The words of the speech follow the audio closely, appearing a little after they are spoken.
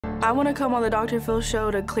I want to come on the Dr. Phil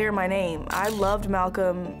show to clear my name. I loved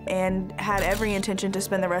Malcolm and had every intention to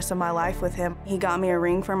spend the rest of my life with him. He got me a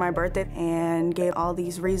ring for my birthday and gave all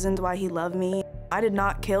these reasons why he loved me. I did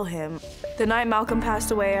not kill him. The night Malcolm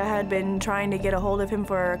passed away, I had been trying to get a hold of him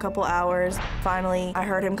for a couple hours. Finally, I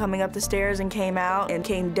heard him coming up the stairs and came out and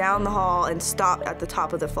came down the hall and stopped at the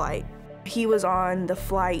top of the flight. He was on the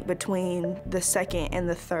flight between the second and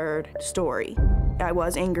the third story. I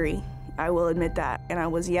was angry. I will admit that, and I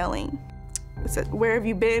was yelling. I said, "Where have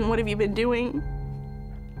you been? What have you been doing?"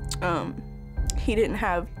 He didn't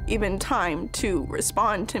have even time to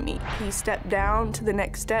respond to me. He stepped down to the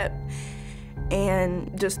next step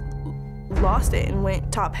and just lost it and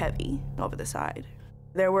went top heavy over the side.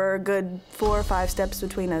 There were a good 4 or 5 steps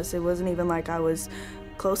between us. It wasn't even like I was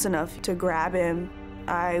close enough to grab him.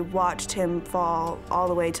 I watched him fall all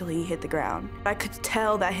the way till he hit the ground. I could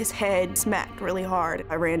tell that his head smacked really hard.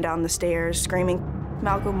 I ran down the stairs screaming.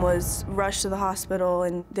 Malcolm was rushed to the hospital,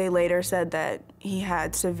 and they later said that he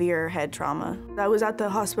had severe head trauma. I was at the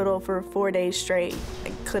hospital for 4 days straight. I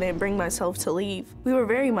couldn't bring myself to leave. We were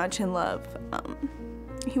very much in love.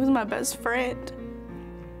 He was my best friend.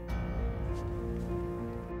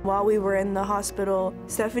 While we were in the hospital,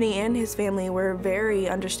 Stephanie and his family were very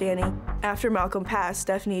understanding. After Malcolm passed,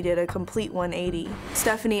 Stephanie did a complete 180.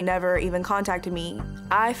 Stephanie never even contacted me.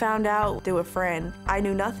 I found out through a friend. I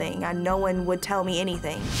knew nothing, and no one would tell me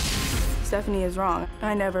anything. Stephanie is wrong.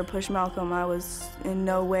 I never pushed Malcolm. I was in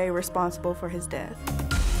no way responsible for his death.